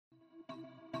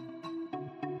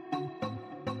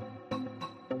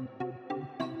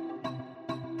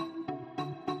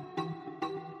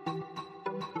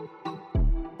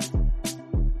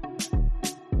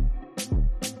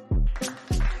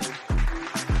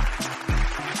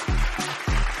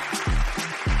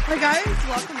Hi guys,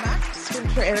 welcome back to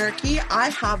Skincare Anarchy. I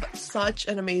have such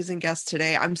an amazing guest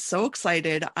today. I'm so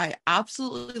excited. I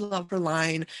absolutely love her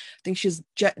line. I think she's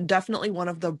definitely one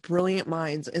of the brilliant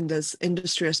minds in this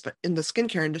industry, in the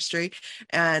skincare industry,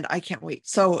 and I can't wait.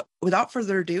 So, without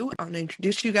further ado, I want to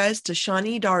introduce you guys to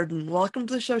Shani Darden. Welcome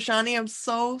to the show, Shani. I'm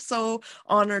so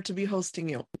honored to be hosting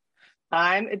you.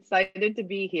 I'm excited to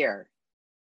be here.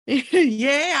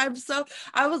 Yeah,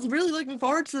 I was really looking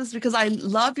forward to this because I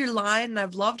love your line and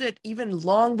I've loved it even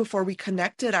long before we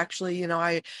connected, actually.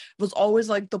 I was always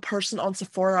like the person on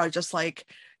Sephora, just like,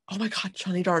 oh my God,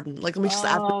 Johnny Darden. Like, let me just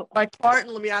add this Oh, to my cart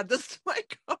and let me add this to my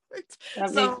cart.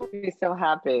 that makes So me so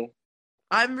happy.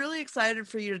 I'm really excited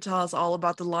for you to tell us all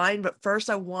about the line, but first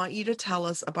I want you to tell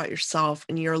us about yourself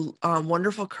and your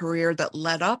wonderful career that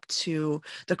led up to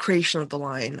the creation of the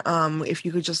line. If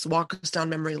you could just walk us down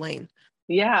memory lane.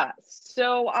 Yeah.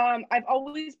 So I've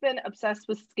always been obsessed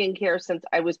with skincare since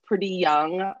I was pretty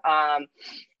young.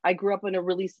 I grew up in a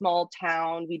really small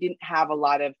town. We didn't have a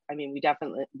lot of, I mean, we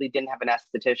definitely didn't have an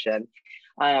esthetician.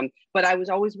 But I was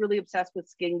always really obsessed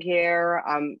with skincare.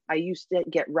 I used to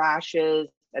get rashes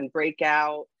and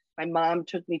breakout. My mom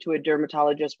took me to a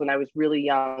dermatologist when I was really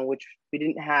young, which we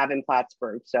didn't have in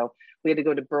Plattsburgh. So we had to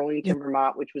go to Yeah. Burlington,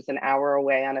 Vermont, which was an hour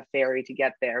away on a ferry to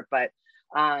get there. But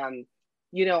um,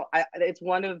 it's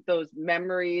one of those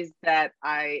memories that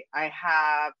I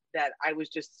have that I was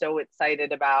just so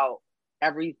excited about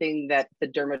everything that the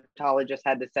dermatologist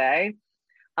had to say.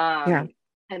 Yeah. Um,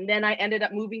 and then I ended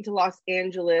up moving to Los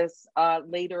Angeles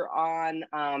later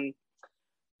on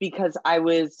because I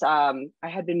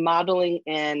had been modeling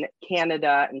in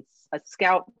Canada, and a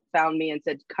scout found me and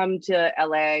said, "Come to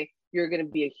LA. You're going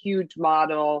to be a huge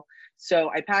model."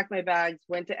 So I packed my bags,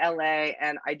 went to LA,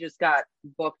 and I just got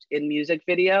booked in music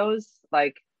videos,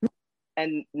 like,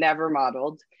 and never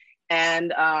modeled,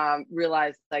 and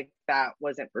realized like that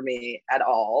wasn't for me at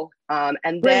all. And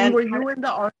Wait, then were kind you in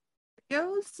the R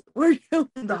videos? Were you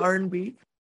in the of, R&B?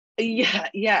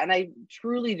 yeah, and I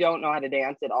truly don't know how to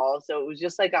dance at all, so it was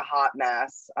just like a hot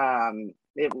mess.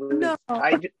 It was No.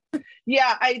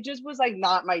 yeah, I just was like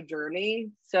not my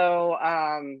journey. So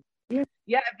Yeah.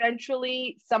 yeah,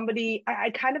 eventually somebody, I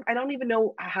kind of, I don't even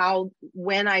know how,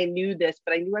 when I knew this,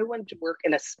 but I knew I wanted to work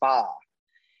in a spa.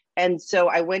 And so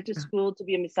I went to school to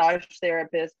be a massage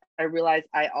therapist. I realized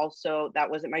that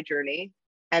wasn't my journey.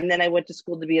 And then I went to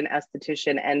school to be an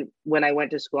esthetician. And when I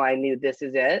went to school, I knew this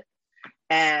is it.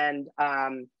 And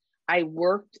I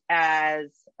worked I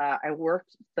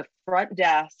worked the front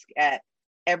desk at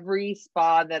every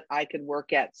spa that I could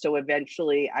work at. So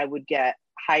eventually I would get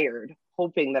hired,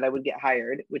 hoping that I would get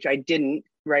hired, which I didn't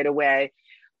right away.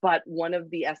 But one of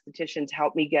the estheticians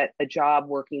helped me get a job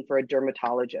working for a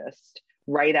dermatologist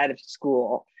right out of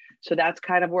school. So that's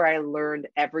kind of where I learned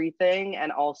everything.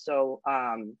 And also,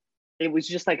 it was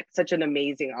just like such an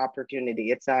amazing opportunity.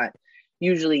 It's not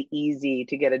usually easy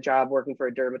to get a job working for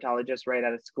a dermatologist right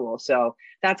out of school. So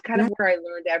that's kind Yeah. of where I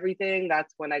learned everything.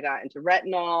 That's when I got into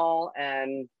retinol,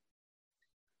 and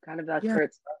kind of that's Yeah. where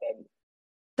it started.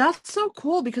 That's so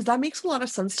cool because that makes a lot of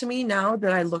sense to me now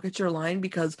that I look at your line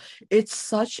because it's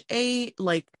such a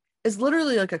like it's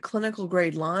literally like a clinical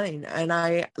grade line, and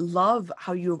I love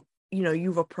how you've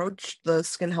approached the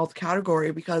skin health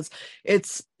category because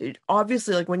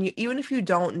obviously like when you, even if you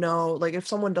don't know, like if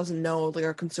someone doesn't know, like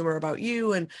a consumer, about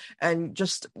you and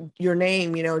just your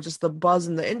name, just the buzz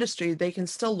in the industry, they can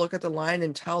still look at the line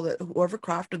and tell that whoever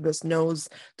crafted this knows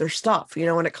their stuff,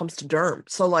 when it comes to derm.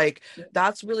 So like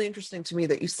that's really interesting to me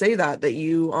that you say that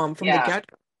you from the Yeah. get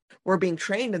were being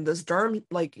trained in this derm,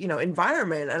 like,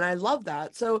 environment, and I love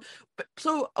that. So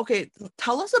okay,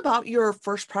 tell us about your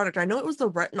first product. I know it was the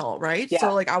retinol, right? So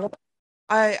Yeah. like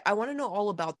I want to know all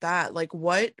about that. Like,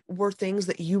 what were things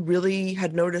that you really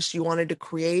had noticed you wanted to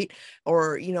create,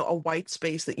 or a white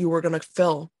space that you were going to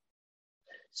fill?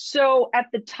 So at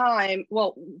the time,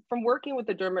 well, from working with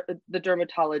the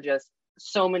dermatologist,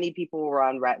 so many people were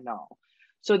on retinol.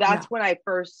 So Yeah. that's when I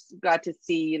first got to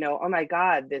see, oh my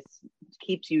God, this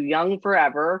keeps you young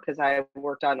forever, because I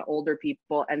worked on older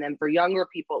people. And then for younger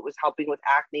people, it was helping with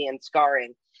acne and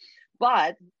scarring.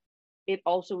 But it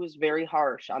also was very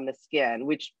harsh on the skin,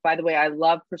 which, by the way, I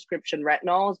love prescription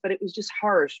retinols, but it was just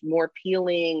harsh, more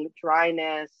peeling,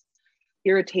 dryness,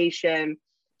 irritation.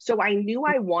 So I knew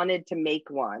I wanted to make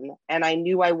one, and I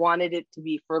knew I wanted it to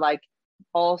be for like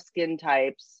all skin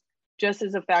types, just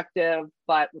as effective,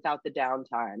 but without the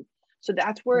downtime. So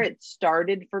that's where Yeah. it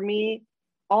started for me.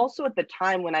 Also, at the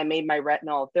time when I made my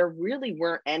retinol, there really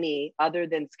weren't any other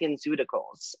than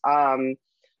SkinCeuticals.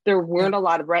 There Yeah. weren't a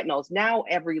lot of retinols. Now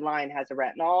every line has a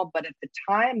retinol, but at the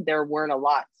time there weren't a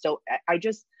lot. So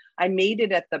I made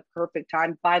it at the perfect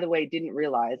time. By the way, didn't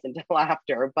realize until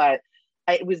after, but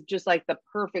it was just like the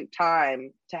perfect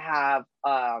time to have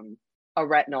a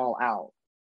retinol out.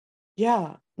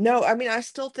 Yeah. No, I mean, I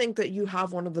still think that you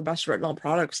have one of the best retinol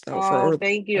products though Oh, for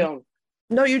thank you.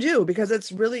 no, you do because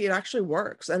it actually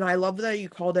works. And I love that you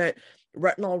called it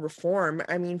retinol reform.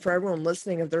 I mean, for everyone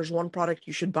listening, if there's one product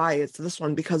you should buy, it's this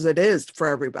one because it is for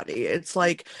everybody. It's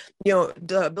like,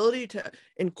 the ability to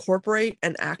incorporate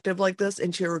an active like this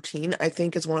into your routine, I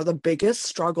think is one of the biggest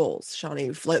struggles,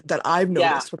 Shani, that I've Yeah,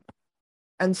 noticed.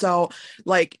 And so,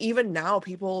 like, even now,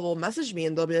 people will message me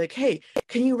and they'll be like, hey,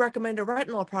 can you recommend a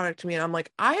retinol product to me? And I'm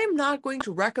like, I am not going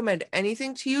to recommend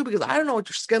anything to you because I don't know what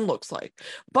your skin looks like.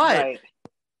 But right.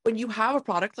 when you have a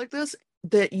product like this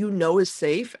that you know is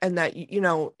safe and that you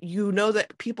know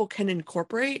that people can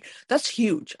incorporate, that's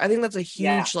huge. I think that's a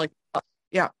Yeah. huge like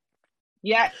yeah.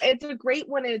 Yeah, it's a great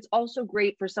one. And it's also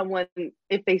great for someone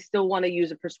if they still want to use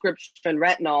a prescription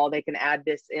retinol, they can add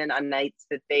this in on nights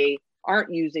that they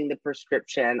aren't using the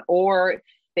prescription, or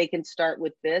they can start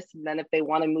with this. And then if they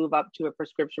want to move up to a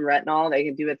prescription retinol, they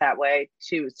can do it that way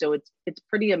too. So it's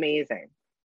pretty amazing.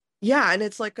 Yeah, and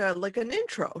it's like an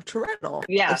intro to retinol. It's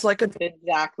Yes, like a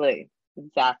exactly. I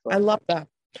Exactly. love that.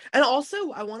 And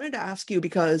also, I wanted to ask you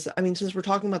because, I mean, since we're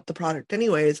talking about the product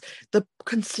anyways, the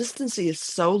consistency is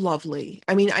so lovely.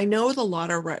 I mean, I know with a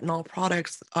lot of retinol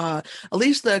products, at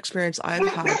least the experience I've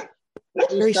had,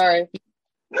 very, Sorry.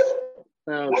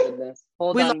 Oh goodness.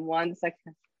 Hold we love, on 1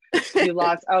 second. You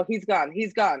lost. Oh, he's gone.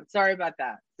 He's gone. Sorry about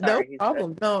that. no Sorry. He's a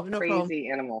problem. No, no problem. crazy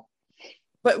animal.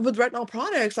 But with retinol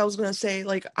products, I was going to say,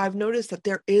 like, I've noticed that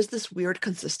there is this weird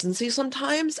consistency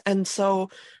sometimes. And so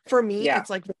for me, Yeah. it's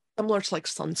like similar to like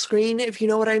sunscreen, if you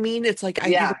know what I mean. It's like I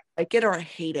either Yeah. like it or I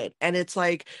hate it. And it's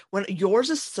like when yours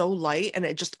is so light and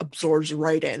it just absorbs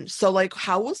right in. So, like,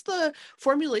 how was the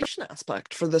formulation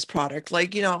aspect for this product?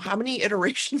 Like, how many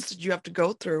iterations did you have to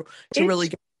go through to really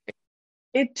It's get?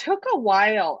 it took a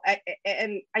while.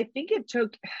 And I think it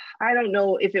took, I don't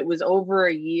know if it was over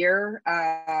a year.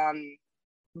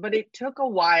 But it took a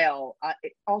while.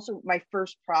 Also, my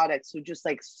first product, so just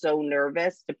like so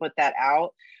nervous to put that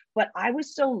out. But I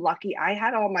was so lucky. I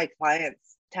had all my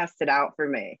clients test it out for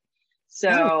me. Oh,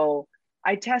 So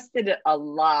I tested it a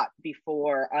lot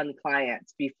before on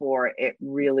clients before it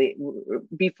really,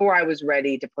 before I was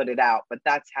ready to put it out. But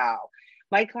that's how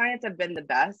my clients have been the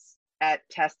best at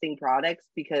testing products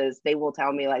because they will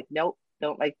tell me, like, nope,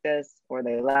 don't like this, or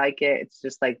they like it. It's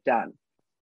just like done.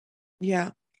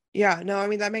 yeah. Yeah, no, I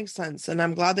mean that makes sense. And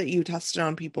I'm glad that you tested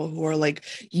on people who are like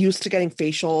used to getting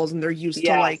facials and they're used to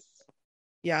like. Yes.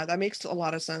 Yeah, that makes a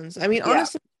lot of sense. I mean, Yeah.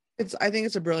 honestly, I think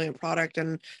it's a brilliant product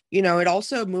and it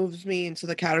also moves me into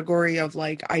the category of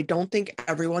like I don't think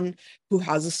everyone who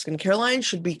has a skincare line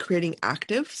should be creating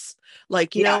actives.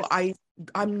 Like, Yes.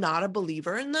 I'm not a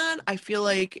believer in that. I feel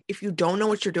like if you don't know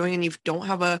what you're doing and you don't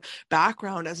have a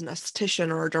background as an esthetician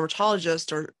or a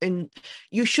dermatologist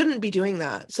you shouldn't be doing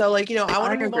that. So like,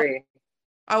 I agree.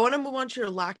 I want to move on to your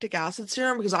lactic acid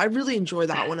serum because I really enjoy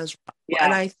that one as well.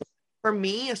 And Yes. for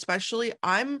me, especially,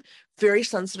 I'm very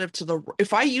sensitive to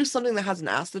if I use something that has an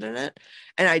acid in it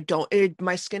and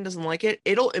my skin doesn't like it,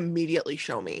 it'll immediately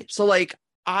show me. So like,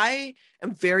 I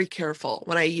am very careful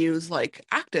when I use like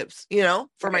actives,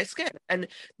 for my Right. skin. And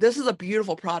this is a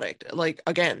beautiful product. Like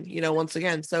again, once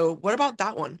again. So what about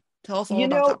that one? Tell us all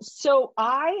about that. So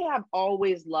I have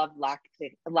always loved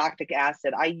lactic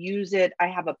acid. I use it. I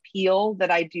have a peel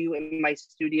that I do in my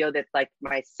studio that's like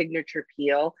my signature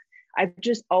peel. I've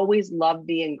just always loved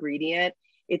the ingredient.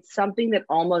 It's something that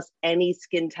almost any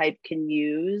skin type can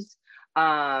use.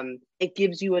 It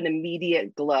gives you an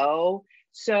immediate glow.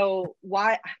 So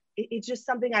why it's just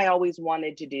something I always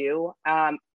wanted to do.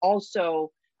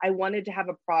 Also, I wanted to have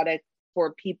a product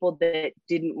for people that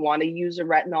didn't want to use a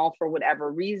retinol for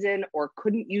whatever reason or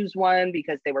couldn't use one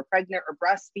because they were pregnant or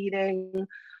breastfeeding,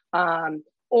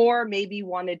 or maybe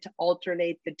wanted to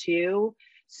alternate the two.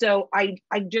 So I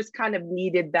just kind of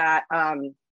needed that.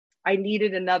 I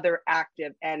needed another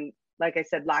active. And like I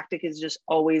said, lactic has just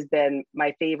always been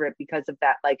my favorite because of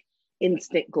that like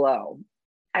instant glow.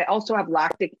 I also have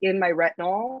lactic in my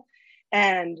retinol.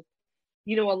 And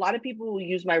a lot of people will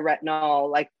use my retinol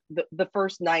like the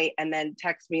first night and then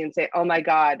text me and say, oh my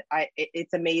God,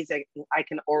 it's amazing. I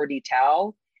can already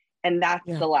tell. And that's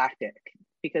Yeah. the lactic,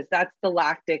 because that's the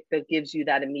lactic that gives you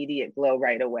that immediate glow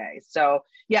right away. So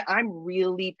yeah, I'm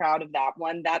really proud of that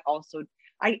one. That also,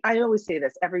 I always say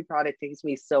this, every product takes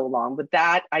me so long, but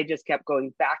that I just kept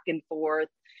going back and forth.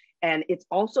 And it's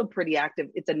also pretty active.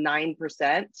 It's a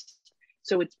 9%.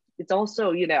 So it's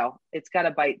also, it's got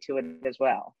a bite to it as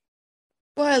well.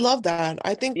 Well, I love that.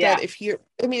 I think that Yeah. if you,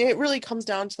 I mean, it really comes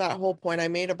down to that whole point I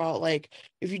made about like,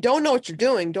 if you don't know what you're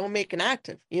doing, don't make an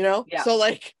active, you know? Yeah. So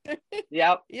like,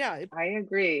 Yep. yeah, I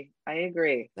agree. I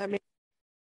agree. that makes,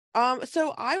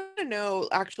 so I want to know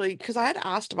actually, because I had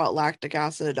asked about lactic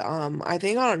acid, I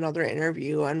think on another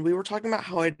interview, and we were talking about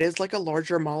how it is like a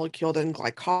larger molecule than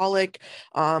glycolic,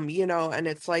 and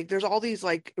it's like there's all these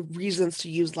like reasons to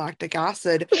use lactic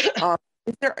acid.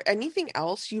 Is there anything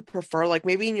else you prefer, like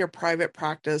maybe in your private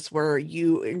practice where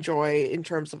you enjoy in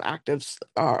terms of actives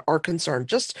are concerned,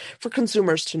 just for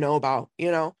consumers to know about, I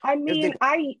if they, mean,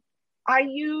 I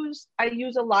use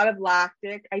a lot of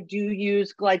lactic. I do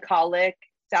use glycolic,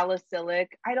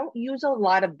 salicylic. I don't use a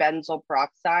lot of benzoyl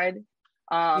peroxide.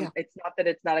 yeah, It's not that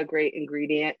it's not a great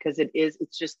ingredient because it is.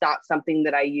 It's just not something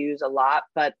that I use a lot.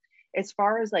 But as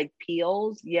far as like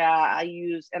peels, yeah, I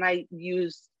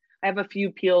have a few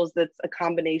peels that's a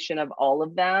combination of all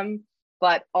of them,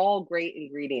 but all great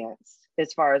ingredients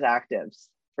as far as actives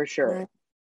for sure. right,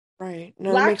 right.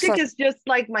 No, that makes Lactic sense. is just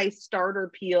like my starter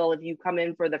peel if you come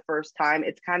in for the first time.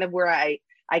 It's kind of where I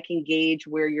can gauge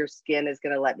where your skin is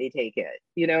going to let me take it.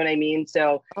 You know what I mean?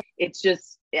 So it's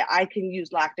just I can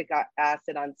use lactic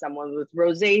acid on someone with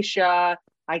rosacea.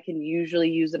 I can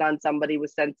usually use it on somebody with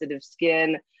sensitive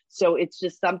skin. So it's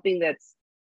just something that's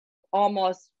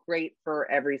almost great for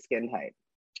every skin type.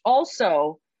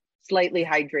 Also, slightly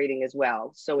hydrating as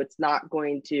well. So it's not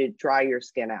going to dry your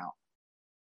skin out.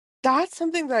 That's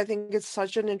something that I think is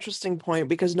such an interesting point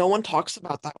because no one talks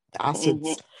about that with Mm-hmm.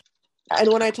 acids.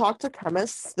 And when I talk to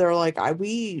chemists, they're like, I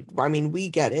mean, we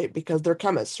get it because they're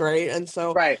chemists, right? And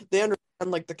so Right. they understand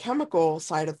like the chemical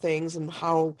side of things and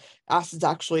how acids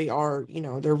actually are,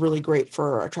 they're really great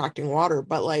for attracting water.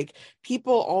 But like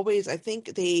people always, I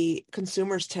think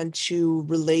consumers tend to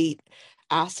relate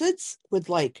acids with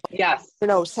like, Yes.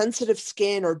 sensitive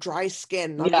skin or dry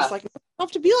skin. And I'm just Yes. like, it doesn't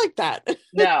have to be like that.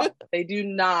 No, they do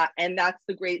not. And that's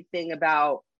the great thing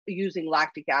about using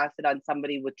lactic acid on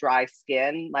somebody with dry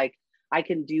skin. Like I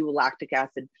can do a lactic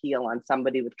acid peel on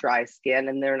somebody with dry skin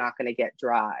and they're not going to get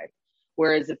dry.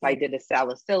 Whereas if I Yeah. did a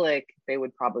salicylic, they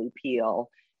would probably peel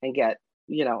and get,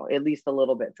 at least a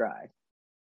little bit dry.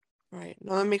 Right.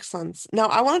 No, that makes sense. Now,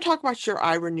 I want to talk about your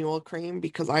eye renewal cream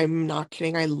because I'm not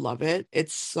kidding. I love it.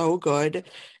 It's so good.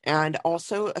 And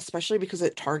also, especially because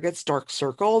it targets dark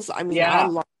circles. I mean, I Yeah.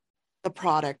 love the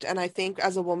product. And I think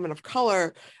as a woman of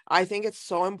color, I think it's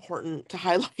so important to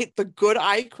highlight the good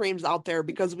eye creams out there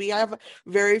because we have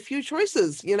very few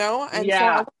choices, And so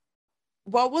Yeah.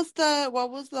 what was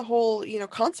the whole,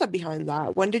 concept behind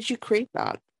that? When did you create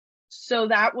that? So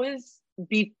that was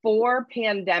before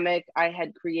pandemic. I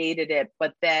had created it,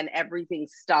 but then everything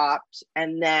stopped.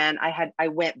 And then I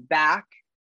went back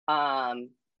um,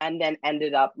 and then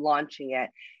ended up launching it.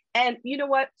 And you know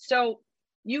what? So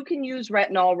you can use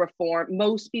retinol reform.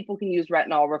 Most people can use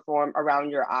retinol reform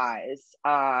around your eyes.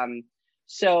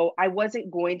 So I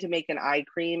wasn't going to make an eye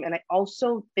cream. And I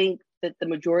also think that the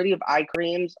majority of eye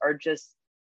creams are just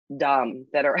dumb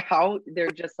that are out.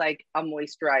 They're just like a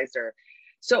moisturizer.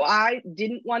 So I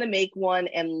didn't want to make one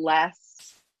unless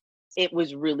it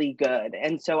was really good.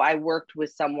 And so I worked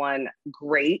with someone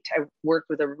great. I worked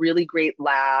with a really great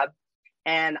lab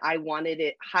and I wanted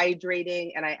it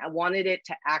hydrating and I wanted it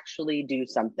to actually do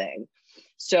something.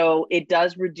 So it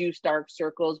does reduce dark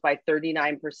circles by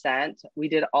 39%. We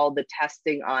did all the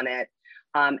testing on it.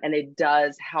 And it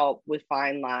does help with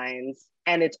fine lines.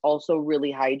 And it's also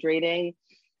really hydrating. Mm,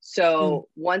 So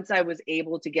once I was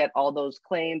able to get all those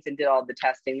claims and did all the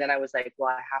testing, then I was like,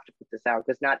 well, I have to put this out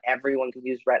because not everyone can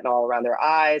use retinol around their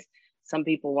eyes. Some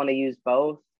people want to use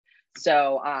both.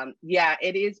 So yeah,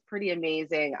 it is pretty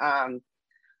amazing.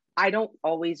 I don't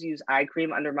always use eye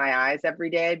cream under my eyes every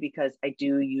day because I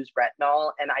do use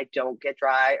retinol and I don't get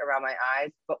dry around my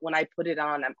eyes. But when I put it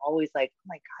on, I'm always like, oh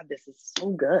my God, this is so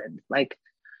good. Like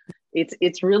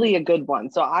it's really a good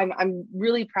one. So I'm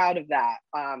really proud of that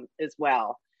as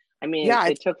well. I mean, yeah,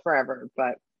 it took forever,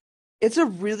 but it's a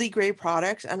really great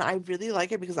product and I really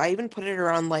like it because I even put it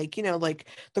around like, like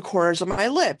the corners of my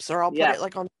lips or I'll put yeah. it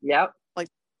like on Yep. like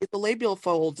the labial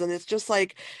folds and it's just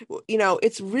like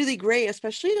it's really great,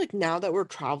 especially like now that we're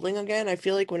traveling again. I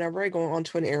feel like whenever I go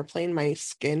onto an airplane, my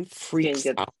skin Skin freaks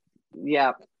gets, out.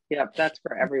 yep. Yep. That's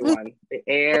for everyone, the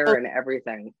air and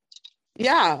everything.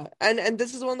 Yeah, and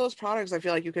this is one of those products I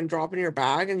feel like you can drop in your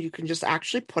bag and you can just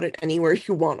actually put it anywhere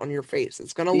you want on your face.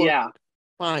 It's gonna look Yeah.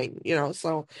 fine,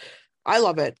 so I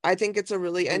love it. I think it's a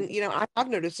really, Mm, and I have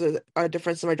noticed a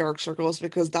difference in my dark circles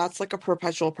because that's like a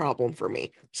perpetual problem for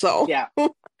me. So yeah. I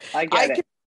I get can,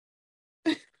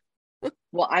 it.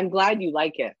 Well, I'm glad you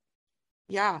like it.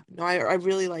 Yeah, no, I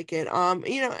really like it.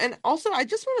 And also I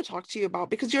just want to talk to you about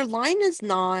because your line is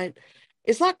not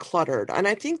it's not cluttered. And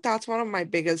I think that's one of my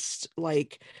biggest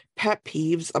like pet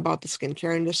peeves about the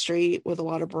skincare industry with a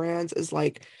lot of brands is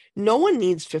like no one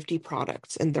needs 50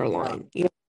 products in their No. line.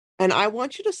 And I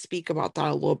want you to speak about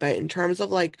that a little bit in terms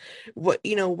of like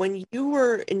when you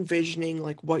were envisioning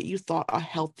like what you thought a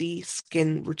healthy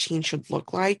skin routine should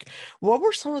look like, what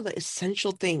were some of the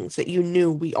essential things that you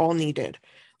knew we all needed?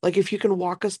 Like if you can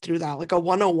walk us through that, like a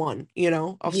 101,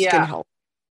 of skin Yeah. health.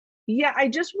 Yeah, I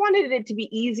just wanted it to be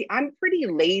easy. I'm pretty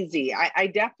lazy. I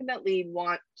definitely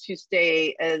want to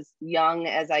stay as young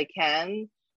as I can,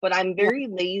 but I'm Yeah, very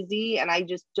lazy and I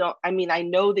just don't, I mean, I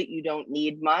know that you don't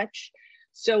need much.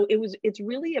 So it's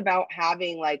really about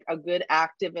having like a good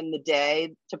active in the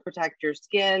day to protect your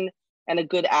skin and a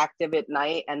good active at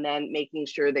night, and then making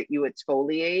sure that you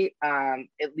exfoliate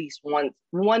at least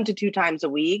one to two times a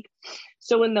week.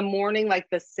 So in the morning, like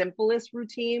the simplest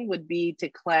routine would be to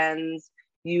cleanse,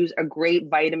 use a great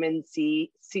vitamin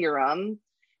C serum,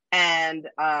 and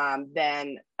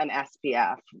then an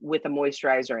SPF with a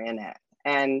moisturizer in it.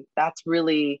 And that's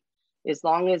really, as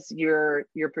long as you're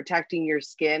protecting your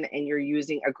skin and you're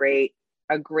using a great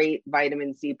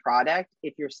vitamin C product,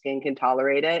 if your skin can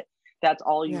tolerate it, that's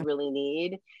all you yeah, really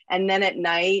need. And then at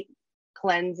night,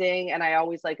 cleansing, and I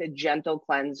always like a gentle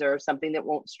cleanser, something that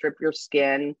won't strip your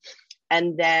skin.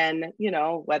 And then,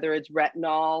 whether it's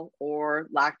retinol or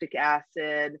lactic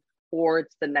acid, or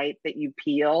it's the night that you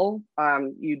peel,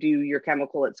 you do your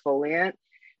chemical exfoliant,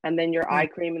 and then your yeah. eye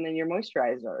cream, and then your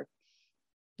moisturizer.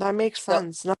 That makes So,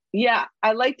 sense. No, yeah,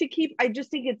 I like to keep, I just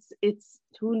think it's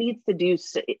who needs to do,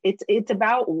 it's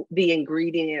about the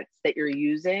ingredients that you're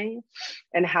using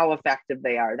and how effective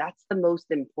they are. That's the most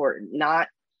important, not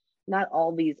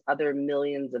all these other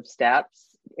millions of steps.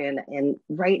 And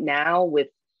right now, with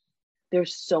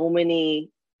there's so many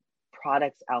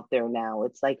products out there now.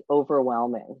 It's like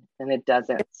overwhelming, and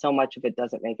so much of it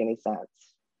doesn't make any sense.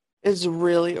 it's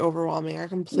really overwhelming. I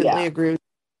completely Yeah. agree.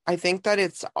 I think that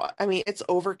I mean, it's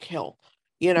overkill.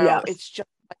 Yes. It's just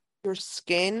like your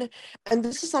skin. And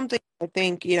this is something I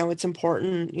think, it's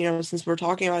important, since we're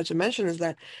talking about it to mention is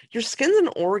that your skin's an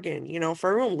organ,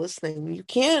 for everyone listening. You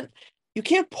can't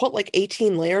put like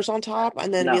 18 layers on top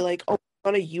and then be No. like, oh,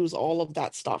 I'm gonna use all of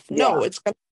that stuff. No, Yeah. it's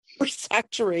gonna be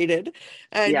saturated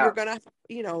and you're Yeah. gonna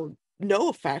have, no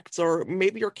effects, or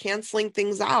maybe you're canceling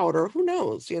things out, or who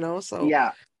knows. So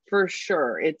Yeah. For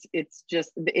sure. It's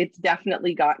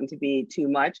definitely gotten to be too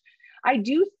much. I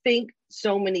do think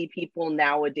so many people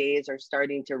nowadays are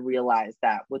starting to realize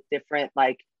that, with different,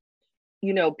 like,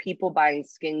 people buying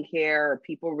skincare, or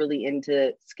people really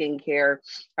into skincare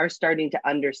are starting to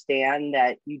understand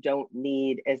that you don't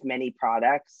need as many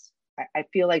products. I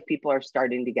feel like people are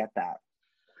starting to get that.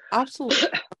 absolutely.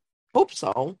 Hope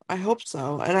so. I hope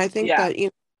so. And I think Yeah.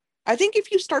 that, I think if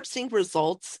you start seeing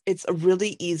results, it's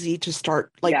really easy to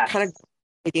start like kind of Yes.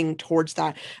 getting towards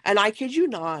that. And I kid you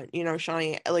not,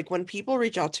 Shani, like when people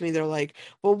reach out to me, they're like,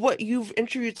 well, what you've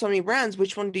interviewed so many brands,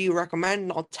 which one do you recommend?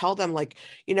 And I'll tell them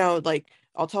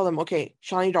I'll tell them, okay,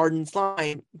 Shani Darden's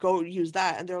line, go use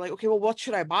that. And they're like, okay, well, what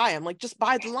should I buy? I'm like, just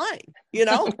buy the line,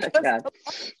 because Yeah.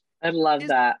 I love it's,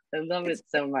 that. I love it's it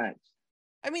so much.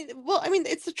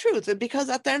 it's the truth. Because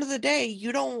at the end of the day,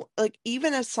 you don't like,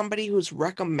 even as somebody who's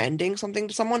recommending something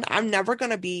to someone, I'm never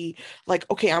going to be like,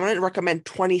 okay, I'm going to recommend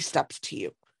 20 steps to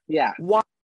you. Yeah. Why?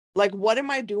 Like, what am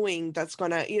I doing that's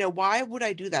gonna, why would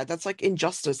I do that? That's like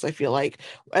injustice, I feel like.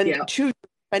 And Yeah. two,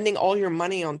 spending all your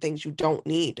money on things you don't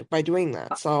need by doing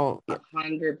that. So, yeah.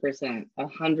 100%.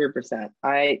 100%.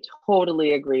 I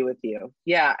totally agree with you.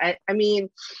 Yeah. I mean,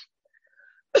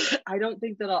 I don't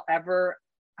think that I'll ever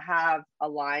have a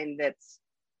line that's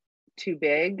too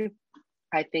big.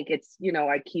 I think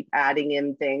I keep adding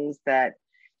in things that,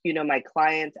 my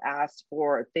clients ask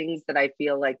for, things that I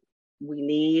feel like we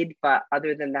need. But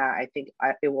other than that, I think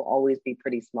it will always be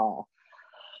pretty small.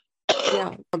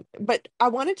 Yeah, but I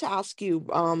wanted to ask you,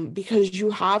 because you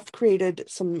have created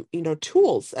some,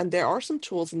 tools, and there are some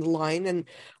tools in the line, and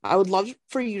I would love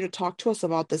for you to talk to us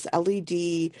about this LED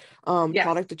Yes.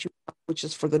 product that you have, which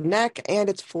is for the neck and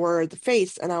it's for the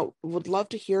face, and I would love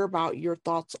to hear about your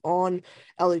thoughts on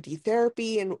LED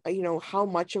therapy and how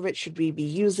much of it should we be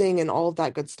using and all of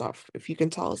that good stuff. If you can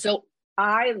tell us. So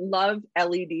I love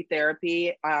LED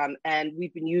therapy, and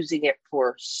we've been using it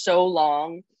for so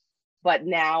long. But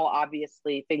now,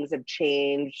 obviously, things have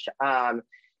changed,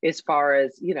 as far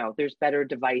as, there's better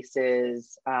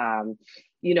devices,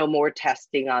 more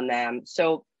testing on them.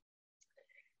 So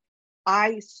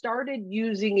I started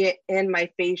using it in my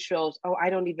facials. Oh, I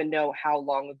don't even know how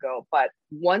long ago, but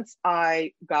once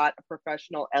I got a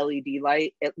professional LED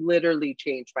light, it literally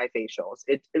changed my facials.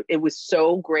 It was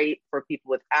so great for people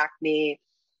with acne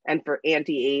and for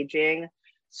anti-aging.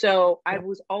 So I Yeah.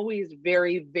 was always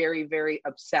very, very, very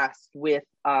obsessed with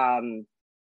LED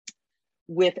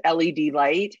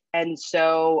light. And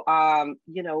so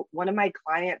one of my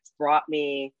clients brought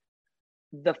me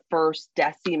the first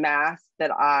Desi mask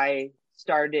that I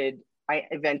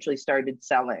eventually started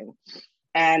selling.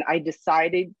 And I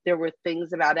decided there were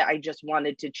things about it I just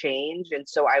wanted to change. And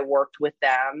so I worked with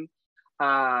them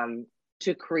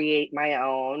to create my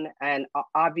own. And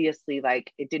obviously,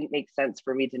 like, it didn't make sense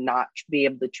for me to not be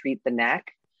able to treat the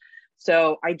neck.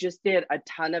 So I just did a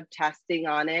ton of testing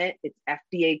on it. It's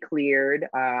FDA cleared.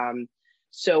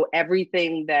 So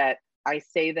everything that I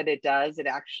say that it does, it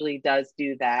actually does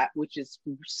do that, which is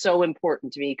so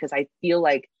important to me because I feel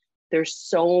like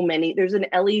there's an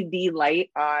LED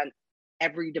light on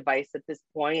every device at this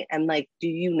point. And like, do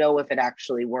you know if it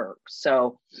actually works?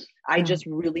 So I Yeah. just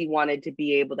really wanted to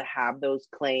be able to have those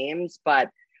claims, but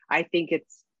I think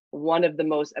it's one of the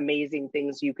most amazing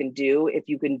things you can do if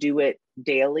you can do it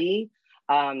daily.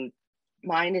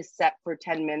 Mine is set for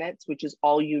 10 minutes, which is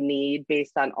all you need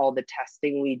based on all the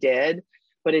testing we did.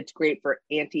 But it's great for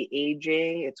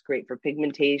anti-aging, it's great for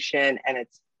pigmentation, and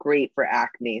it's great for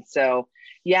acne. So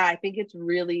yeah, I think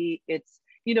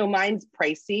mine's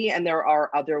pricey, and there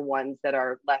are other ones that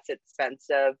are less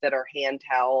expensive that are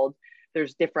handheld.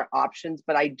 There's different options,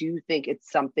 but I do think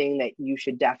it's something that you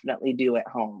should definitely do at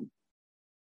home.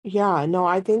 Yeah, no,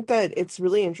 I think that it's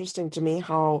really interesting to me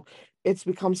how it's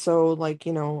become so like,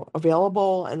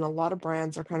 available, and a lot of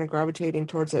brands are kind of gravitating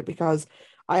towards it because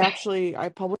I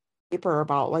published a paper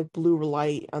about like blue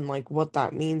light and like what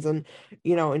that means, and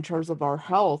in terms of our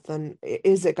health, and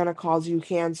is it going to cause you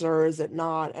cancer, is it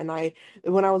not? And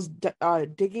when I was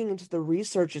digging into the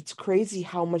research, it's crazy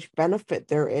how much benefit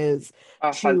there is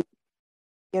Uh, to,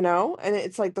 and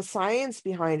it's like the science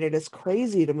behind it is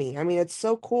crazy to me. I mean, it's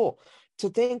so cool to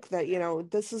think that,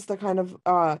 this is the kind of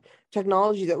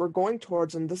technology that we're going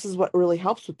towards, and this is what really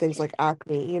helps with things like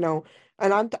acne, and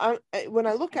when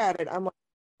I look at it, I'm like,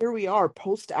 here we are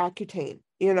post Accutane,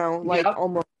 like yep,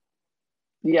 almost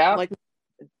yep. like,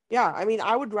 yeah, I mean,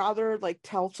 I would rather like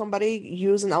tell somebody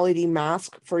use an LED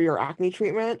mask for your acne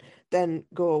treatment than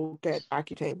go get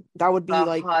Accutane. That would be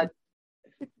like, Uh,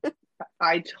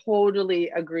 I totally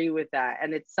agree with that.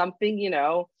 And it's something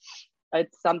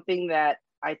that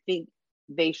I think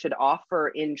they should offer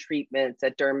in treatments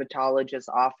at dermatologist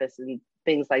office and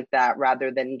things like that, rather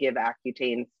than give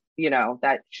Accutane.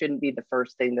 That shouldn't be the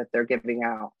first thing that they're giving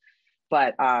out.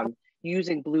 But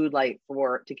using blue light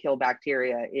to kill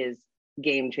bacteria is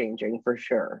game changing for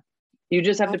sure. You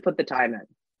just have to put the time in.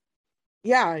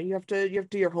 yeah, you have to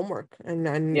do your homework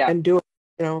and Yeah. and do it,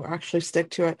 actually stick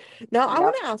to it. Now, I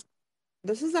want Yep. to ask,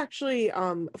 this is actually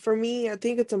for me, I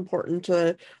think it's important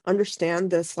to understand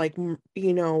this, like,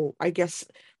 I guess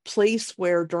place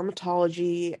where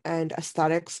dermatology and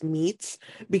aesthetics meets,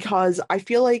 because I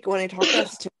feel like when I talk to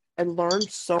estheticians, I learn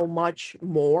so much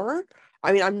more.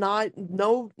 I mean, I'm not,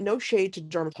 no shade to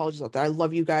dermatologists out there. I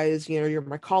love you guys, you're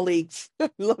my colleagues.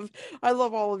 I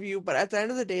love all of you, but at the end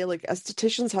of the day, like,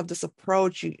 estheticians have this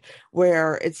approach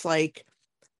where it's like,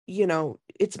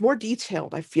 it's more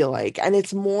detailed, I feel like, and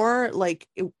it's more like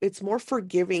it's more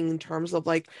forgiving in terms of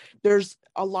like there's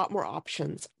a lot more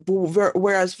options.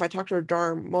 Whereas if I talk to a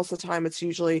derm, most of the time it's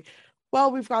usually,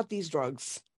 well, we've got these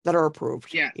drugs that are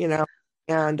approved, Yeah.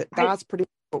 and I that's pretty much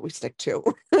what we stick to,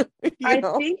 you I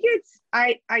know? think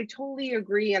I totally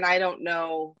agree, and I don't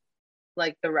know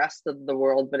like the rest of the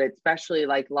world, but especially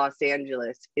like Los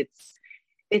Angeles,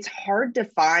 it's hard to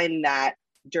find that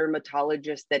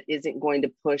dermatologist that isn't going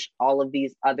to push all of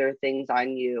these other things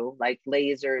on you, like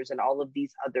lasers and all of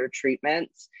these other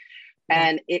treatments. Yeah.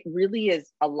 And it really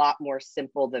is a lot more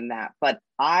simple than that. But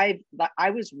I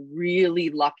was really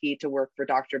lucky to work for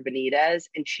Dr. Benitez,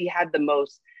 and she had the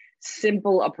most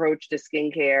simple approach to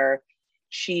skincare.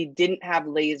 She didn't have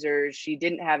lasers, she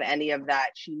didn't have any of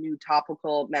that. She knew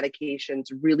topical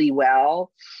medications really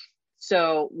well.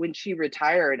 So when she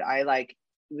retired, it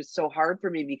was so hard for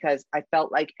me because I felt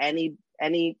like any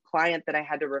client that I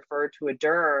had to refer to a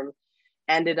derm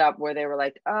ended up where they were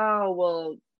like, oh,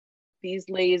 well, these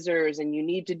lasers and you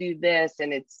need to do this,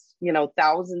 and it's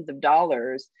thousands of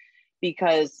dollars,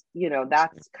 because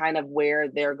that's kind of where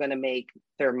they're going to make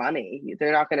their money.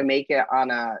 They're not going to make it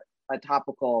on a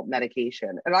topical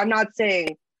medication. And I'm not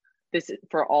saying this is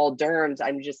for all derms,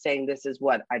 I'm just saying this is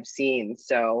what I've seen.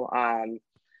 So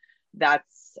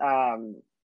that's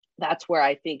that's where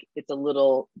I think it's a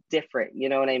little different. You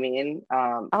know what I mean?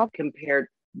 Compared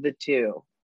the two.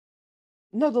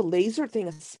 No, the laser thing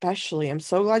especially. I'm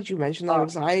so glad you mentioned that Uh,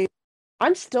 because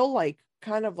I'm still like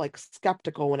kind of like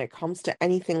skeptical when it comes to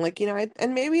anything like,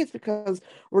 and maybe it's because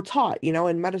we're taught,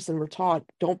 in medicine we're taught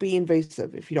don't be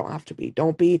invasive if you don't have to be.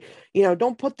 Don't be,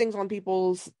 don't put things on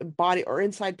people's body or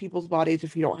inside people's bodies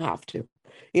if you don't have to.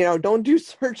 Don't do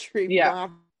surgery if you yeah, don't have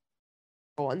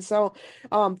to. And so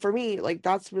for me, like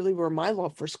that's really where my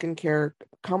love for skincare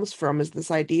comes from is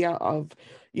this idea of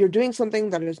you're doing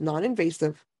something that is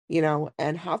non-invasive,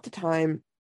 and half the time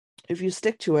if you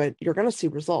stick to it, you're going to see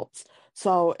results.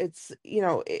 So it's,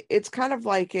 it's kind of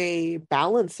like a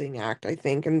balancing act, I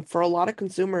think. And for a lot of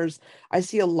consumers, I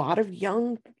see a lot of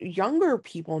younger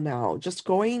people now just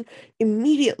going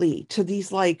immediately to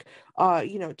these like,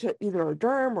 to either a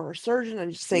derm or a surgeon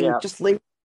and just saying, yeah, just leave.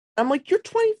 I'm like, you're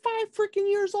 25 freaking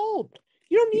years old.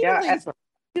 You don't need a yeah. laser,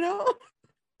 you know?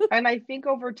 And I think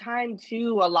over time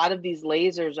too, a lot of these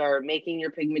lasers are making your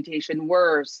pigmentation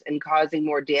worse and causing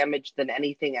more damage than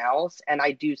anything else. And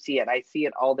I do see it. I see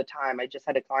it all the time. I just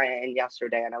had a client in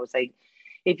yesterday and I was like,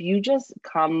 if you just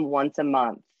come once a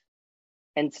month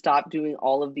and stop doing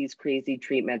all of these crazy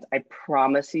treatments, I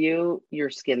promise you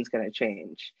your skin's gonna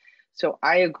change. So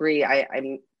I agree.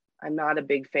 I'm not a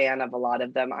big fan of a lot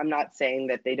of them. I'm not saying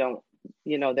that they don't,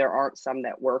 there aren't some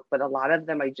that work, but a lot of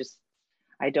them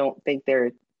I don't think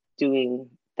they're doing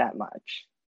that much.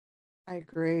 I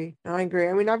agree. No, I agree.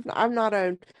 I mean, I'm not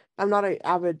a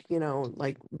avid,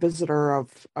 like visitor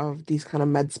of these kind of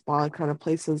med spa kind of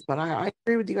places, but I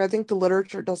agree with you. I think the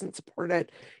literature doesn't support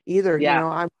it either. Yeah.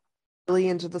 I'm really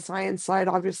into the science side,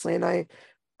 obviously, and I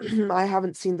I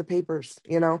haven't seen the papers,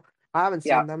 I haven't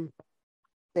Yeah. seen them.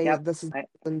 Say Yep. this is I,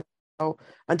 so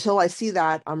until I see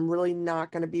that, I'm really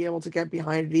not going to be able to get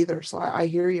behind it either. So I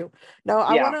hear you. Now,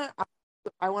 yeah.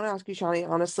 I want to ask you, Shani,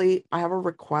 honestly, I have a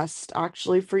request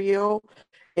actually for you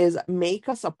is make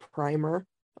us a primer,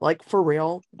 like for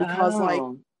real, because like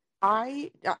Oh,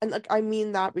 and like I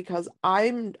mean that because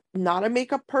I'm not a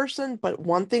makeup person, but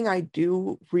one thing I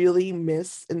do really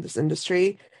miss in this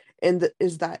industry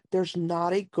is that there's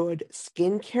not a good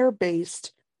skincare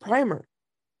based primer.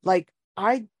 Like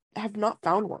I have not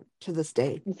found one to this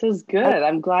day. this is And good.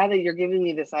 I'm glad that you're giving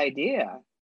me this idea.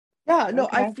 yeah, no,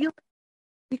 I Okay. feel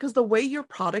because the way your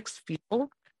products feel,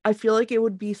 I feel like it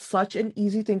would be such an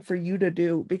easy thing for you to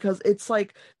do because it's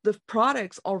like the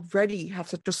products already have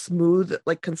such a smooth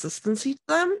like consistency to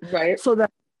them, Right. so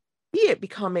that be it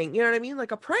becoming, you know what I mean,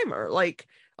 like a primer, like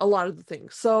a lot of the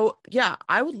things. So yeah,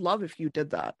 I would love if you did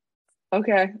that.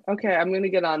 Okay. Okay. I'm going to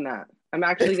get on that. I'm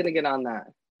actually going to get on that.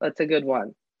 That's a good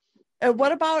one. And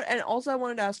what about, and also I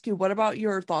wanted to ask you, what about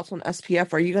your thoughts on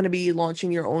SPF? Are you going to be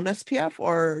launching your own SPF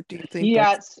or do you think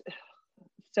that's, Yes.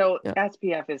 So yeah,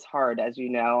 SPF is hard, as you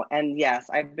know. And yes,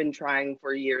 I've been trying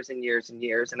for years and years and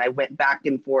years. And I went back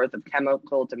and forth of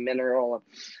chemical to mineral.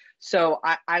 So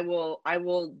I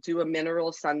will do a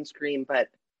mineral sunscreen, but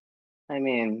I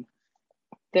mean,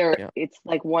 yeah, it's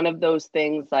like one of those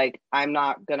things like I'm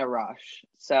not gonna rush.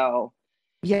 So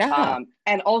yeah,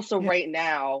 and also yeah, right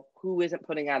now, who isn't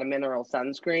putting out a mineral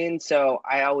sunscreen? So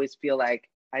I always feel like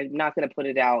I'm not gonna put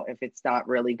it out if it's not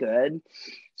really good.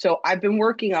 So I've been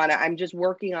working on it. I'm just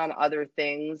working on other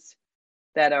things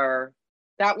that are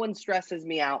that one stresses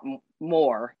me out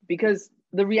more because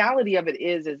the reality of it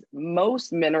is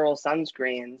most mineral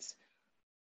sunscreens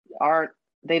aren't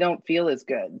they don't feel as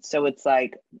good. So it's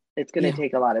like it's going to yeah.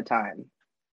 take a lot of time.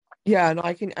 Yeah, no,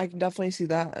 I can definitely see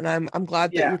that. And I'm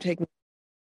glad that Yeah. you're taking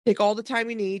take all the time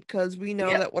you need because we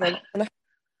know Yeah. that whatever's gonna happen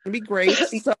is gonna be great.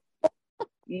 So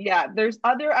Yeah, there's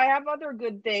other I have other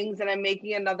good things and I'm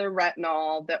making another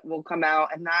retinol that will come out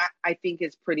and that I think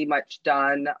is pretty much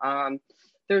done.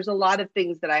 There's a lot of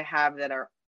things that I have that are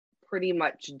pretty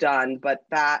much done, but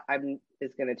that I'm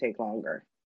is going to take longer.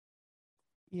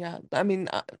 yeah, I mean,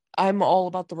 I'm all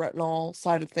about the retinol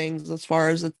side of things as far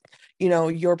as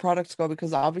your products go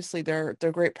because obviously they're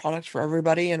great products for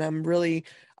everybody, and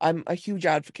I'm a huge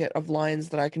advocate of lines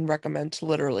that I can recommend to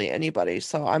literally anybody.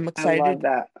 So I love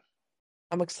that.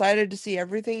 I'm excited to see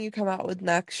everything you come out with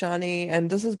next, Shani. And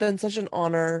this has been such an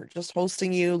honor just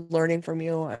hosting you, learning from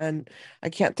you, and I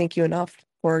can't thank you enough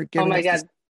for Oh giving my us this. God.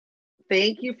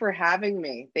 Thank you for having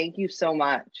me. Thank you so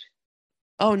much.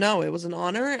 Oh no, it was an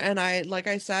honor. And like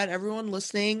I said, everyone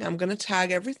listening, I'm gonna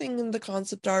tag everything in the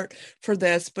concept art for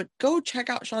this, but go check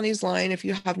out Shani's line if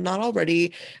you have not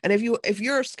already. And if you're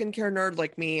a skincare nerd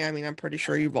like me, I mean, I'm pretty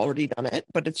sure you've already done it,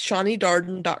 but it's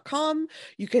shanidarden.com.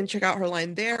 You can check out her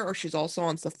line there, or she's also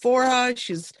on Sephora.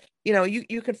 She's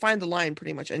you can find the line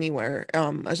pretty much anywhere,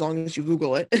 as long as you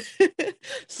Google it.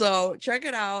 So check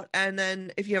it out. And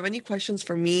then if you have any questions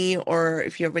for me, or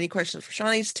if you have any questions for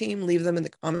Shawnee's team, leave them in the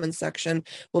comments section.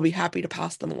 We'll be happy to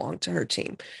pass them along to her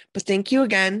team. But thank you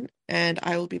again, and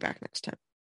I will be back next time.